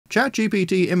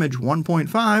ChatGPT Image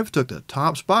 1.5 took the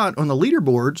top spot on the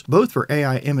leaderboards both for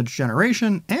AI image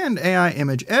generation and AI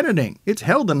image editing. It's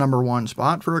held the #1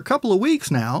 spot for a couple of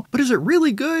weeks now, but is it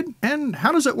really good? And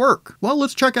how does it work? Well,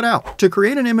 let's check it out. To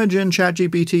create an image in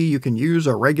ChatGPT, you can use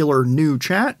a regular new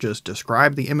chat, just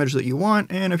describe the image that you want,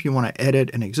 and if you want to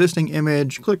edit an existing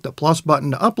image, click the plus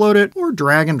button to upload it, or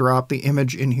drag and drop the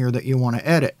image in here that you want to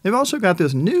edit. They've also got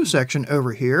this new section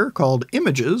over here called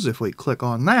Images. If we click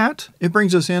on that, it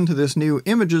brings us into this new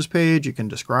Images page. You can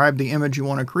describe the image you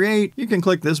want to create. You can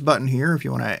click this button here if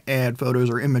you want to add photos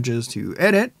or images to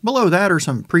edit. Below that are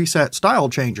some preset style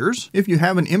changers. If you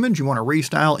have an image you want to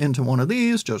restyle into one of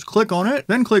these, just click on it,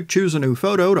 then click Choose a New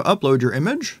Photo to upload your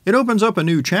image. It opens up a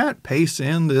new chat, pastes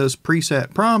in this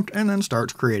preset prompt, and then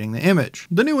starts creating the image.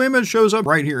 The new image shows up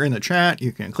right here in the chat.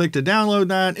 You can click to download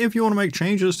that. If you want to make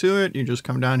changes to it, you just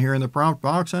come down here in the prompt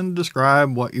box and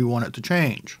describe what you want it to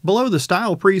change. Below the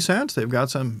style presets, they've got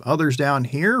some others down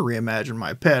here. Reimagine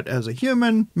my pet as a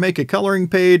human, make a coloring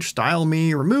page, style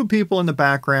me, remove people in the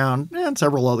background, and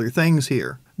several other things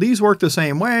here. These work the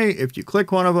same way. If you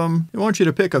click one of them, it wants you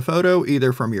to pick a photo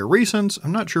either from your recents.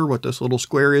 I'm not sure what this little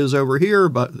square is over here,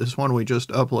 but this one we just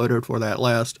uploaded for that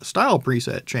last style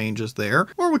preset change is there.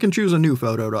 Or we can choose a new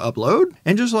photo to upload.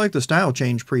 And just like the style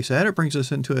change preset, it brings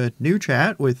us into a new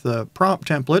chat with the prompt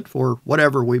template for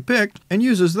whatever we picked and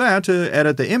uses that to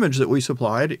edit the image that we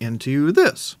supplied into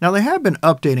this. Now they have been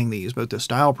updating these, both the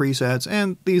style presets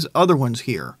and these other ones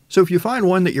here. So if you find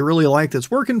one that you really like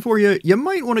that's working for you, you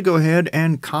might want to go ahead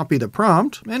and copy the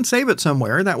prompt and save it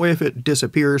somewhere. That way if it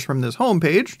disappears from this home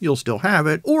page, you'll still have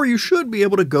it, or you should be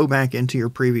able to go back into your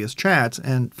previous chats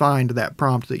and find that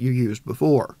prompt that you used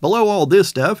before. Below all this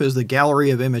stuff is the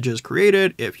gallery of images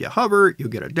created. If you hover, you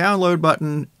get a download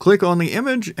button, click on the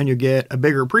image, and you get a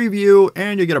bigger preview,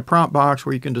 and you get a prompt box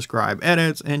where you can describe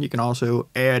edits, and you can also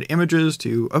add images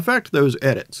to affect those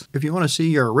edits. If you want to see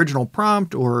your original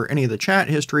prompt or any of the chat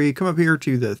history, come up here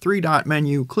to the 3-dot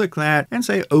menu, click that, and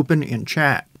say Open in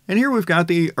Chat. And here we've got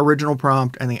the original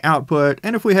prompt and the output,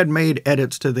 and if we had made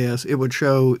edits to this, it would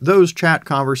show those chat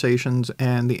conversations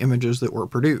and the images that were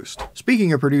produced.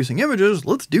 Speaking of producing images,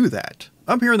 let's do that.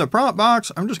 Up here in the prompt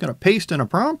box, I'm just going to paste in a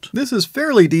prompt. This is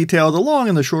fairly detailed. The long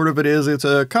and the short of it is it's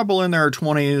a couple in their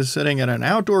 20s sitting at an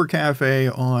outdoor cafe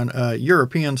on a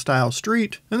European style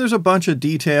street. And there's a bunch of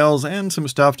details and some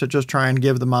stuff to just try and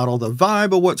give the model the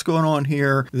vibe of what's going on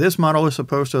here. This model is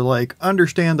supposed to like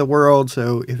understand the world,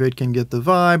 so if it can get the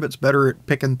vibe, it's better at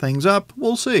picking things up.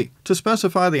 We'll see. To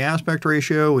specify the aspect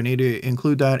ratio, we need to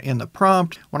include that in the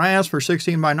prompt. When I ask for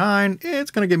 16:9,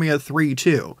 it's going to give me a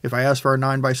 3:2. If I ask for a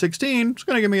 9:16, it's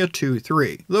going to give me a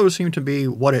 2:3. Those seem to be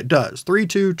what it does.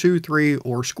 3:2, 2:3,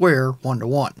 or square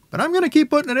 1:1. But I'm going to keep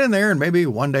putting it in there and maybe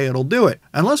one day it'll do it.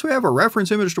 Unless we have a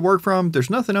reference image to work from, there's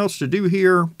nothing else to do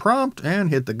here. Prompt and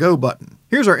hit the go button.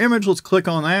 Here's our image. Let's click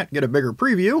on that, get a bigger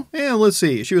preview. And let's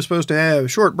see, she was supposed to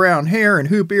have short brown hair and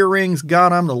hoop earrings.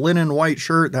 Got him. The linen white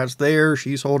shirt, that's there.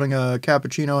 She's holding a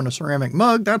cappuccino in a ceramic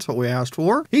mug. That's what we asked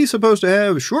for. He's supposed to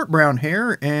have short brown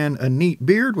hair and a neat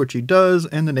beard, which he does,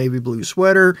 and the navy blue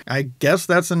sweater. I guess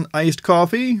that's an iced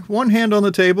coffee. One hand on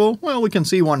the table. Well, we can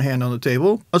see one hand on the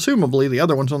table. Assumably the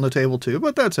other one's on the table too,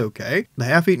 but that's okay. The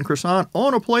half-eaten croissant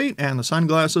on a plate, and the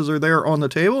sunglasses are there on the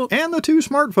table, and the 2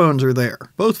 smartphones are there.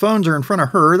 Both phones are in front of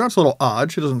her. That's a little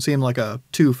odd. She doesn't seem like a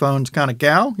 2 phones kind of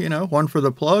gal, you know, one for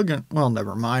the plug and, well,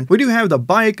 never mind. We do have the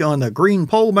bike on the green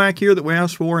pole back here that we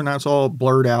asked for, and that's all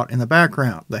blurred out in the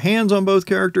background. The hands on both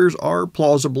characters are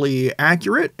plausibly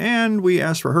accurate, and we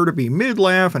asked for her to be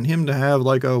mid-laugh and him to have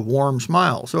like a warm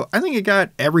smile. So I think it got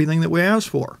everything that we asked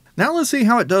for. Now let's see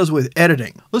how it does with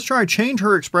editing. Let's try change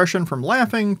her expression from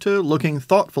laughing to looking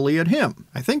thoughtfully at him.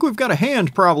 I think we've got a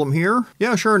hand problem here.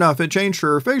 Yeah, sure enough, it changed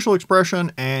her facial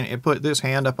expression and it put this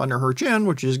hand up under her chin,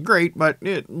 which is great, but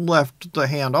it left the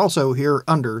hand also here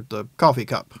under the coffee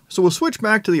cup. So we'll switch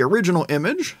back to the original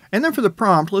image, and then for the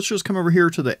prompt, let's just come over here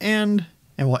to the end,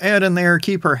 and we'll add in there,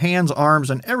 keep her hands, arms,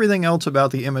 and everything else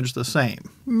about the image the same.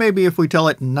 Maybe if we tell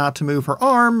it not to move her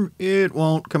arm, it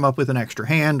won't come up with an extra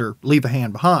hand or leave a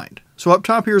hand behind. So up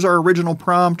top here's our original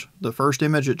prompt, the first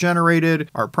image it generated,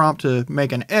 our prompt to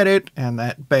make an edit, and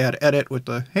that bad edit with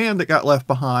the hand that got left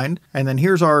behind. And then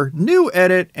here's our new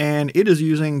edit, and it is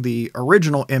using the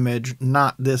original image,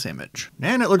 not this image.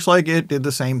 And it looks like it did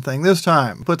the same thing this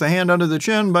time. Put the hand under the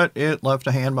chin, but it left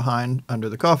a hand behind under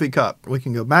the coffee cup. We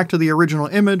can go back to the original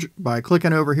image by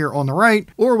clicking over here on the right,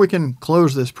 or we can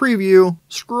close this preview,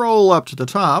 scroll up to the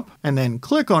top, and then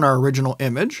click on our original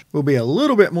image. We'll be a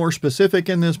little bit more specific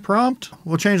in this prompt.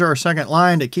 We'll change our second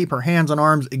line to keep her hands and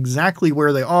arms exactly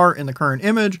where they are in the current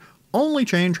image, only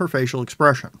change her facial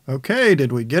expression. Okay,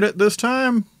 did we get it this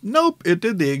time? Nope, it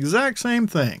did the exact same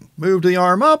thing. Moved the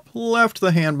arm up, left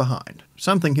the hand behind.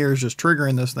 Something here is just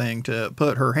triggering this thing to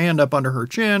put her hand up under her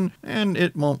chin, and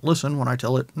it won't listen when I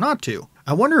tell it not to.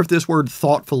 I wonder if this word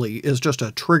thoughtfully is just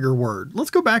a trigger word.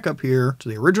 Let's go back up here to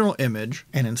the original image,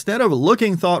 and instead of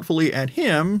looking thoughtfully at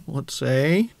him, let's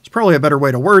say, it's probably a better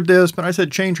way to word this, but I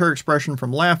said change her expression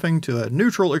from laughing to a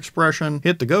neutral expression,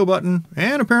 hit the go button,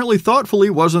 and apparently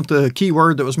thoughtfully wasn't the key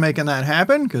word that was making that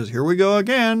happen, because here we go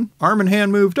again. Arm and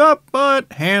hand moved up,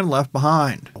 but hand left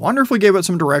behind. I wonder if we gave it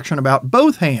some direction about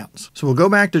both hands. So we'll go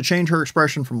back to change her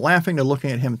expression from laughing to looking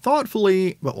at him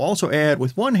thoughtfully, but we'll also add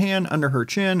with one hand under her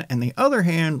chin and the other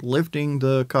hand lifting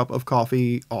the cup of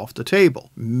coffee off the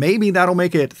table. Maybe that'll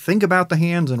make it think about the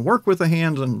hands and work with the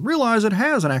hands and realize it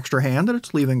has an extra hand that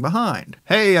it's leaving behind.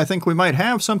 Hey, I think we might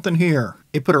have something here.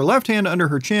 It put her left hand under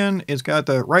her chin, it's got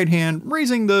the right hand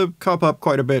raising the cup up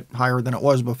quite a bit higher than it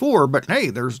was before, but hey,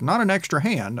 there's not an extra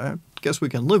hand. I guess we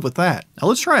can live with that. Now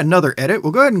let's try another edit.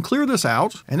 We'll go ahead and clear this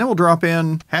out, and then we'll drop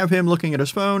in, have him looking at his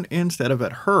phone instead of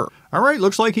at her. All right,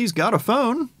 looks like he's got a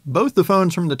phone. Both the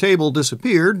phones from the table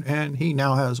disappeared, and he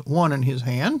now has one in his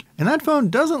hand. And that phone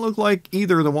doesn't look like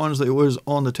either of the ones that was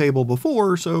on the table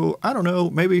before, so I don't know,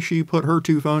 maybe she put her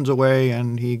two phones away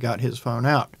and he got his phone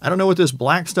out. I don't know what this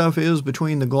black stuff is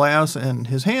between the glass and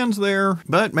his hands there,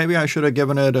 but maybe I should have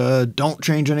given it a don't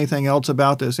change anything else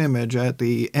about this image at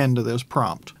the end of this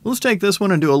prompt. Let's take this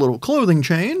one and do a little clothing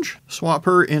change. Swap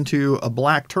her into a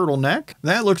black turtleneck.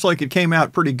 That looks like it came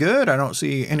out pretty good. I don't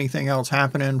see anything else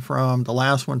happening from the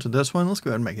last one to this one. Let's go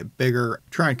ahead and make it bigger.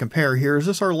 Try and compare here. Is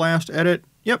this our last edit?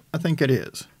 Yep, I think it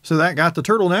is. So that got the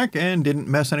turtleneck and didn't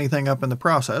mess anything up in the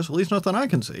process, at least nothing I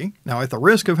can see. Now at the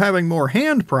risk of having more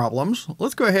hand problems,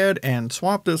 let's go ahead and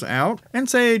swap this out and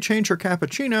say change her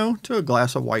cappuccino to a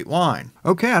glass of white wine.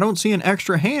 Okay, I don't see an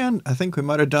extra hand. I think we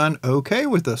might have done okay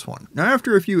with this one. Now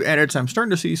after a few edits, I'm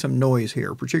starting to see some noise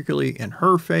here, particularly in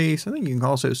her face. I think you can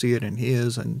also see it in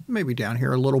his and maybe down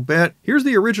here a little bit. Here's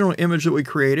the original image that we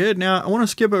created. Now I want to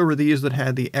skip over these that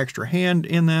had the extra hand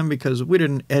in them because we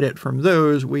didn't edit from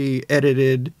those. We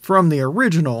edited from the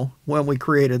original when we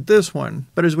created this one.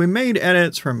 But as we made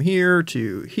edits from here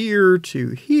to here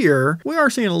to here, we are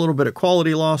seeing a little bit of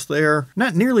quality loss there.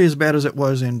 Not nearly as bad as it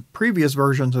was in previous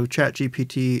versions of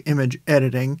ChatGPT image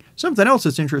editing. Something else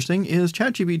that's interesting is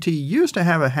ChatGPT used to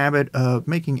have a habit of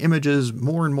making images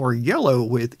more and more yellow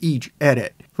with each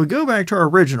edit. If we go back to our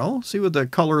original, see what the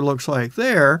color looks like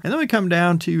there, and then we come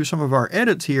down to some of our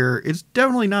edits here, it's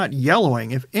definitely not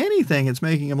yellowing. If anything, it's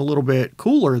making them a little bit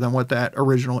cooler than what that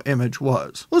original image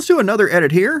was. Let's do another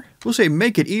edit here. We'll say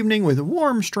make it evening with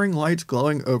warm string lights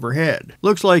glowing overhead.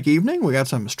 Looks like evening. We got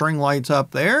some string lights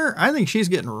up there. I think she's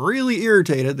getting really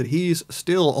irritated that he's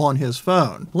still on his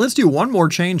phone. Let's do one more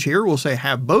change here. We'll say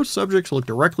have both subjects look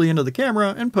directly into the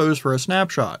camera and pose for a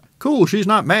snapshot. Cool, she's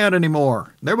not mad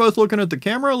anymore. They're both looking at the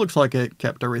camera. Looks like it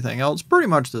kept everything else pretty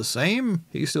much the same.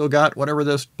 He's still got whatever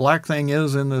this black thing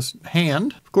is in this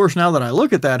hand. Of course, now that I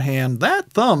look at that hand,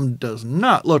 that thumb does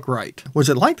not look right. Was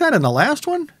it like that in the last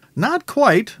one? Not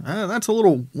quite. That's a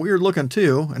little weird looking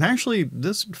too. And actually,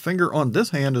 this finger on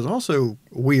this hand is also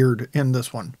weird in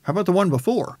this one. How about the one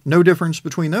before? No difference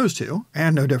between those two,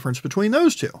 and no difference between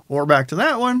those two. Or back to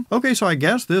that one. Okay, so I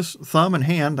guess this thumb and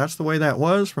hand, that's the way that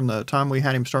was from the time we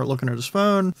had him start looking at his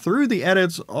phone, through the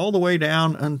edits all the way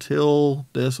down until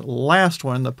this last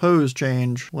one, the pose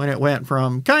change, when it went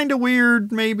from kind of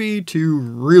weird, maybe, to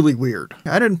really weird.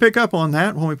 I didn't pick up on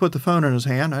that when we put the phone in his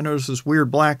hand. I noticed this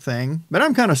weird black thing, but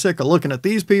I'm kind of sick of looking at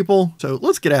these people, so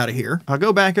let's get out of here. I'll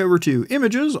go back over to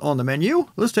images on the menu.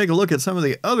 Let's take a look at some of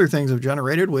the other things I've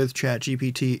generated with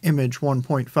ChatGPT Image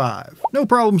 1.5. No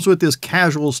problems with this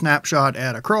casual snapshot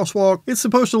at a crosswalk. It's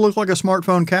supposed to look like a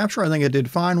smartphone capture. I think it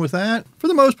did fine with that. For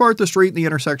the most part, the street and the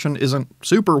intersection isn't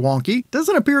super wonky.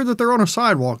 Doesn't appear that they're on a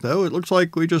sidewalk though. It looks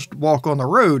like we just walk on the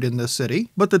road in this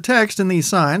city. But the text in these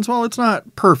signs, while it's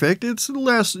not perfect, it's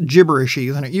less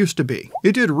gibberishy than it used to be.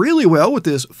 It did really well with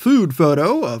this food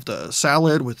photo of the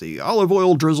salad with the olive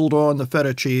oil drizzled on the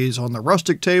feta cheese on the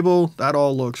rustic table. That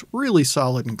all looks really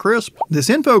solid and crisp. This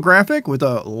infographic with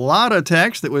a lot of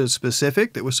text that was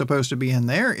specific, that was supposed to be in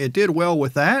there, it did well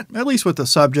with that, at least with the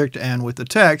subject and with the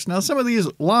text. Now some of these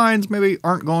lines maybe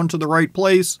aren't going to the right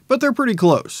place, but they're pretty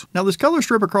close. Now this color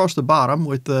strip across the bottom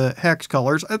with the hex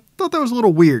colors, I thought that was a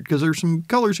little weird because there's some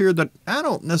colors here that I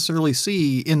don't necessarily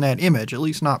see in that image, at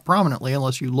least not prominently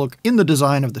unless you look in the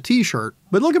design of the t-shirt.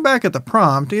 But looking back at the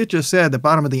prompt, it just said the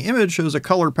bottom of the image shows a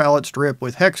color palette strip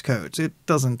with hex codes. It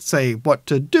doesn't say what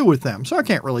to do with them, so I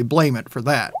can't really blame it for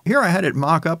that. Here I had it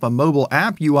mock up a mobile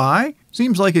app UI,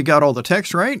 Seems like it got all the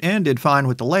text right and did fine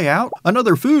with the layout.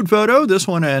 Another food photo, this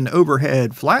one an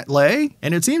overhead flat lay,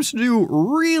 and it seems to do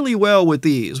really well with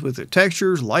these, with the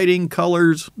textures, lighting,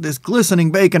 colors. This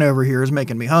glistening bacon over here is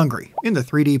making me hungry. In the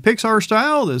 3D Pixar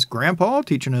style, this grandpa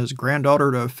teaching his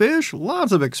granddaughter to fish.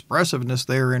 Lots of expressiveness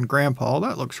there in grandpa,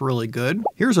 that looks really good.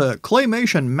 Here's a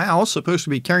claymation mouse supposed to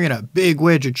be carrying a big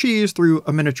wedge of cheese through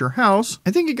a miniature house.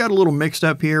 I think it got a little mixed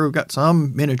up here. We've got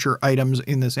some miniature items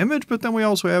in this image, but then we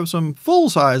also have some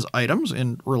full-size items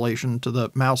in relation to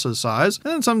the mouse's size,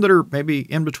 and some that are maybe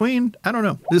in between. I don't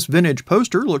know. This vintage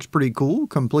poster looks pretty cool,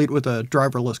 complete with a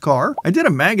driverless car. I did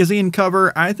a magazine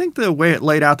cover. I think the way it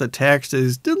laid out the text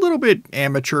is a little bit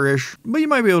amateurish, but you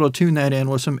might be able to tune that in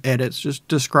with some edits, just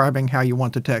describing how you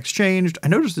want the text changed. I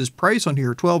noticed this price on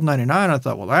here, $12.99. I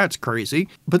thought, well, that's crazy.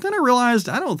 But then I realized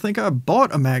I don't think I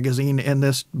bought a magazine in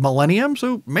this millennium,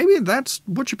 so maybe that's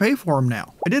what you pay for them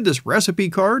now. I did this recipe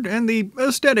card, and the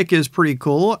aesthetic is pretty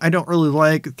cool. I don't really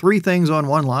like 3 things on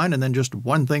one line and then just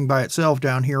one thing by itself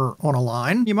down here on a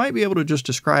line. You might be able to just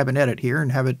describe an edit here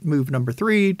and have it move number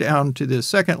 3 down to the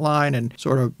second line and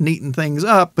sort of neaten things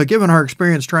up. But given our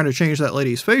experience trying to change that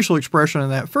lady's facial expression in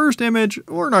that first image,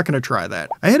 we're not going to try that.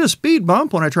 I hit a speed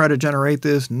bump when I tried to generate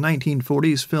this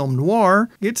 1940s film Noir.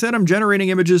 It said I'm generating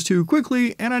images too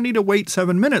quickly and I need to wait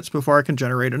 7 minutes before I can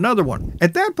generate another one.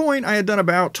 At that point, I had done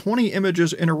about 20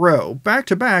 images in a row, back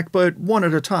to back, but one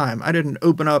at a time. I didn't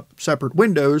open up separate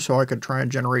windows so I could try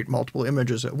and generate multiple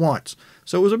images at once.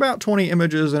 So it was about 20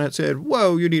 images and it said,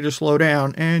 whoa, you need to slow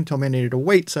down, and told me I needed to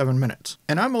wait 7 minutes.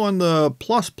 And I'm on the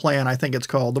Plus plan, I think it's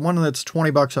called, the one that's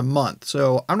 $20 a month.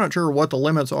 So I'm not sure what the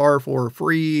limits are for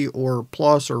free or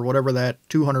Plus or whatever that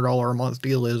 $200 a month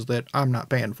deal is that I'm not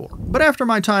paying for. But after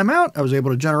my timeout, I was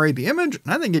able to generate the image,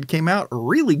 and I think it came out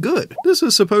really good. This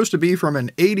is supposed to be from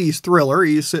an 80s thriller.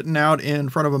 He's sitting out in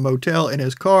front of a motel in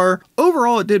his car.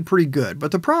 Overall, it did pretty good,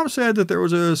 but the prompt said that there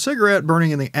was a cigarette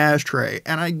burning in the ashtray,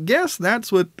 and I guess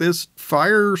that's what this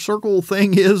fire circle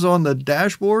thing is on the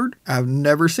dashboard. I've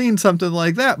never seen something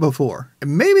like that before.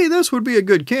 And maybe this would be a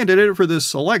good candidate for this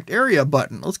select area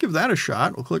button. Let's give that a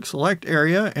shot. We'll click select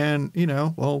area and,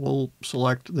 we'll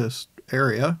select this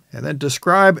area and then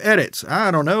describe edits.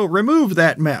 I don't know, remove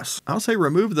that mess. I'll say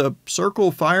remove the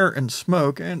circle, fire, and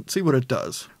smoke and see what it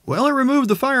does. Well, it removed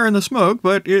the fire and the smoke,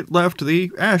 but it left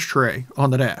the ashtray on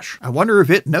the dash. I wonder if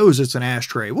it knows it's an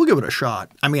ashtray. We'll give it a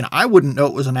shot. I mean, I wouldn't know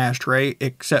it was an ashtray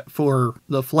except for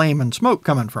the flame and smoke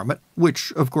coming from it,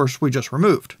 which, of course, we just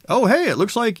removed. Oh, hey, it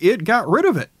looks like it got rid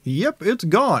of it. Yep, it's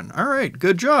gone. All right,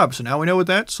 good job. So now we know what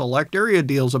that select area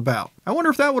deal's about. I wonder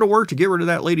if that would have worked to get rid of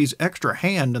that lady's extra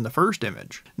hand in the first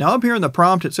image. Now, up here in the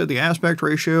prompt, it said the aspect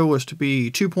ratio was to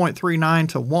be 2.39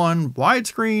 to 1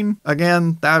 widescreen.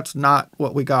 Again, that's not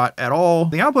what we got at all.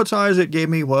 The output size it gave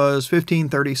me was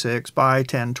 1536 by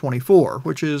 1024,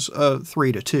 which is a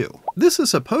 3:2. This is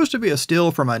supposed to be a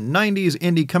still from a 90s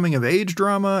indie coming-of-age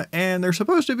drama, and they're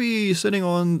supposed to be sitting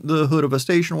on the hood of a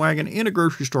station wagon in a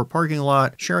grocery store parking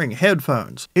lot sharing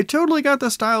headphones. It totally got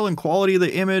the style and quality of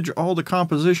the image, all the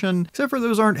composition, except for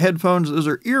those aren't headphones, those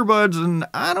are earbuds, and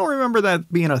I don't remember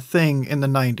that being a thing in the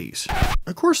 90s.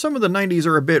 Of course, some of the 90s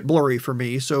are a bit blurry for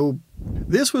me, so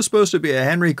this was supposed to be a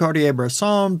Henri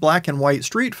Cartier-Bresson black and white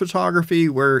street photography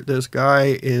where this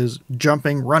guy is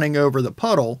jumping, running over the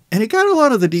puddle, and it got a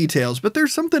lot of the details, but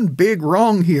there's something big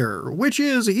wrong here, which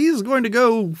is he's going to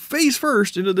go face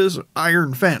first into this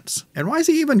iron fence. And why is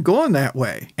he even going that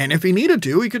way? And if he needed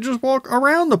to, he could just walk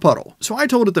around the puddle. So I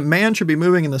told it the man should be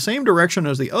moving in the same direction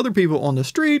as the other people on the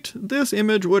street. This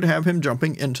image would have him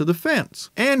jumping into the fence.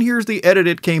 And here's the edit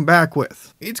it came back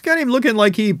with. It's got him looking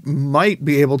like he might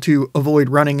be able to avoid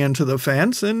running into the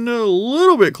fence and a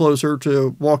little bit closer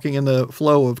to walking in the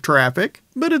flow of traffic,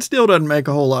 but it still doesn't make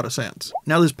a whole lot of sense.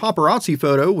 Now this paparazzi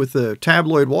photo with the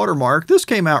tabloid watermark, this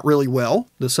came out really well.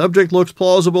 The subject looks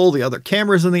plausible, the other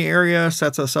cameras in the area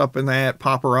sets us up in that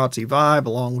paparazzi vibe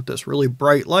along with this really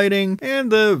bright lighting,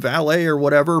 and the valet or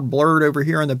whatever blurred over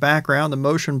here in the background, the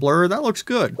motion blur, that looks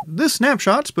good. This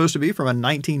snapshot's supposed to be from a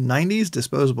 1990s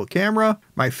disposable camera.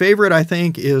 My favorite, I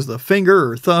think, is the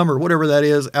finger or thumb or whatever that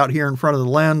is out here in front of the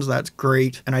lens. That's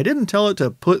great. And I didn't tell it to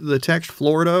put the text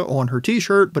Florida on her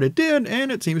t-shirt, but it did,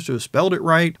 and it seems to have spelled it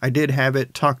right. I did have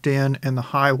it tucked in the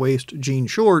high waist jean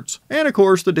shorts, and of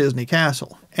course the Disney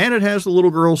castle. And it has the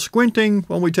little girl squinting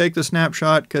when we take the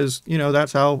snapshot because, you know,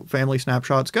 that's how family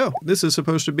snapshots go. This is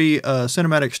supposed to be a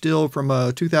cinematic still from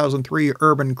a 2003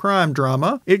 urban crime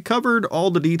drama. It covered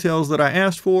all the details that I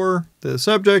asked for. The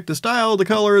subject, the style, the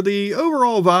color, the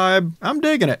overall vibe. I'm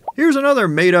digging it. Here's another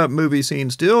made-up movie scene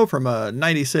still from a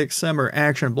 96 summer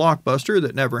action blockbuster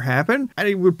that never happened.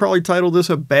 I would probably title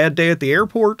this A Bad Day at the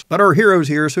Airport, but our hero's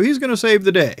here, so he's gonna save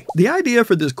the day. The idea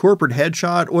for this corporate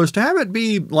headshot was to have it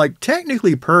be like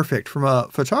technically perfect from a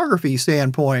photography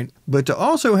standpoint, but to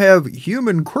also have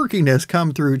human quirkiness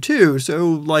come through too. So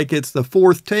like it's the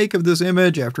fourth take of this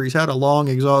image after he's had a long,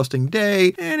 exhausting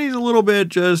day, and he's a little bit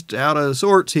just out of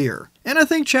sorts here. And I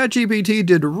think ChatGPT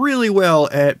did really well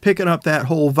at picking up that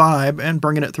whole vibe and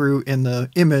bringing it through in the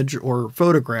image or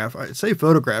photograph. I say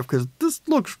photograph because this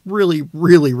looks really,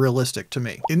 really realistic to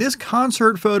me. In this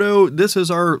concert photo, this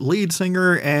is our lead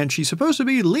singer and she's supposed to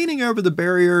be leaning over the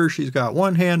barrier. She's got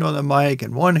one hand on the mic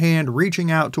and one hand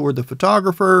reaching out toward the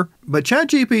photographer. But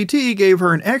ChatGPT gave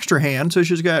her an extra hand, so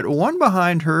she's got one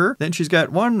behind her, then she's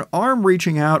got one arm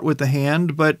reaching out with the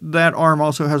hand, but that arm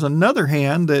also has another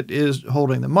hand that is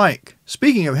holding the mic.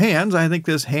 Speaking of hands, I think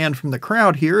this hand from the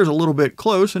crowd here is a little bit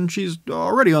close and she's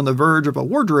already on the verge of a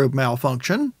wardrobe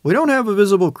malfunction. We don't have a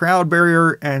visible crowd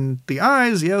barrier, and the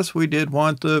eyes, yes, we did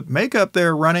want the makeup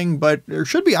there running, but there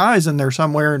should be eyes in there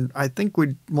somewhere and I think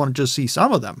we'd want to just see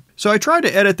some of them. So I tried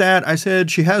to edit that. I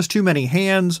said she has too many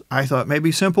hands. I thought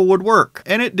maybe simple would work,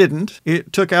 and it didn't.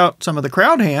 It took out some of the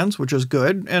crowd hands, which is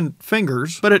good, and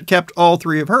fingers, but it kept all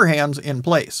three of her hands in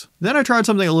place. Then I tried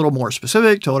something a little more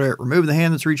specific, told it remove the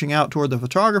hand that's reaching out toward the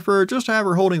photographer, just have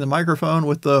her holding the microphone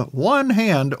with the one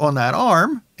hand on that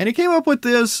arm. And it came up with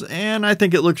this, and I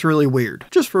think it looks really weird.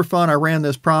 Just for fun, I ran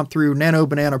this prompt through Nano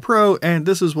Banana Pro, and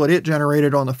this is what it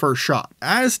generated on the first shot.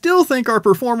 I still think our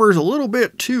performer is a little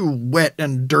bit too wet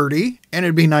and dirty, and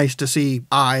it'd be nice to see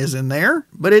eyes in there,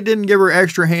 but it didn't give her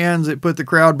extra hands. It put the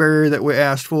crowd barrier that we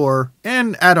asked for,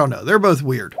 and I don't know, they're both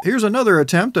weird. Here's another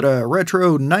attempt at a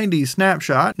retro 90s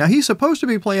snapshot. Now he's supposed to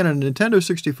be playing a Nintendo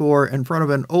 64 in front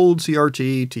of an old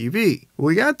CRT TV.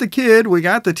 We got the kid, we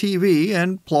got the TV,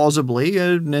 and plausibly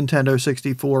a Nintendo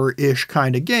 64-ish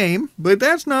kind of game, but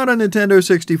that's not a Nintendo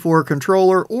 64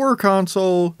 controller or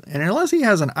console, and unless he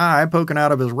has an eye poking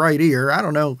out of his right ear, I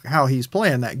don't know how he's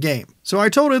playing that game. So I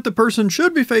told it the person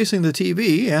should be facing the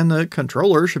TV and the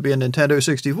controller should be a Nintendo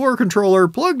 64 controller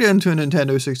plugged into a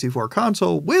Nintendo 64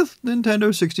 console with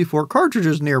Nintendo 64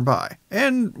 cartridges nearby.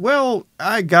 And, well,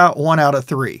 I got 1 out of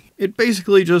 3. It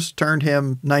basically just turned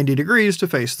him 90 degrees to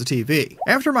face the TV.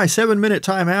 After my 7-minute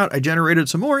timeout, I generated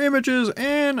some more images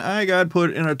and I got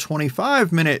put in a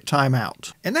 25-minute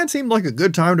timeout. And that seemed like a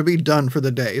good time to be done for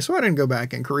the day, so I didn't go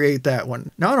back and create that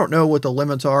one. Now I don't know what the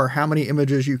limits are, how many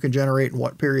images you can generate in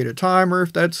what period of time, or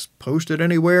if that's posted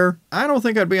anywhere. I don't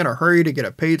think I'd be in a hurry to get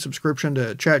a paid subscription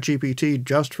to ChatGPT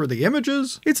just for the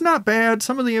images. It's not bad,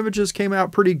 some of the images came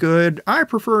out pretty good. I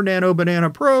prefer Nano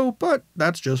Banana Pro, but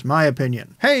that's just my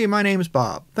opinion. Hey, my name's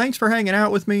Bob. Thanks for hanging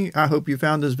out with me. I hope you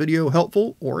found this video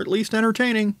helpful or at least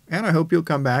entertaining, and I hope you'll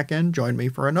come back and join me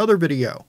for another video.